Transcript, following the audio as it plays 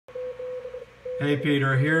Hey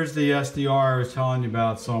Peter, here's the SDR I was telling you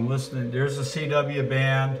about. So I'm listening, there's a CW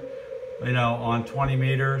band, you know, on 20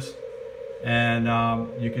 meters. And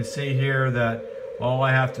you can see here that all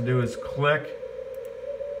I have to do is click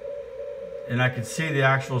and I can see the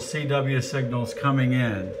actual CW signals coming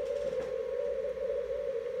in.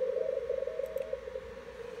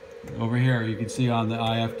 Over here, you can see on the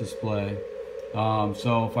IF display.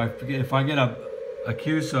 So if I get a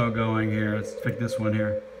QSO going here, let's pick this one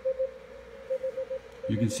here.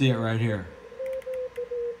 You can see it right here.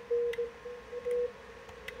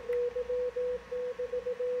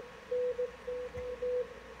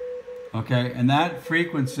 Okay, and that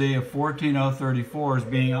frequency of 14034 is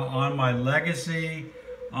being on my legacy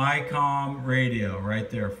ICOM radio right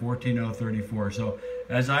there, 14034. So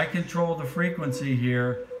as I control the frequency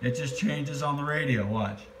here, it just changes on the radio.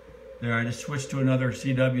 Watch. There, I just switched to another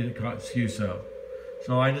CW QSO.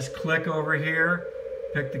 So I just click over here,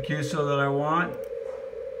 pick the QSO that I want,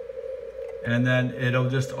 and then it'll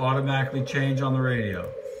just automatically change on the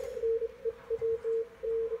radio.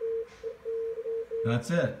 That's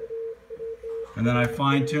it. And then I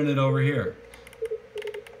fine tune it over here.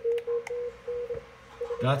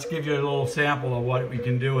 That's give you a little sample of what we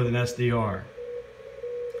can do with an SDR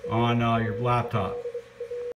on your laptop.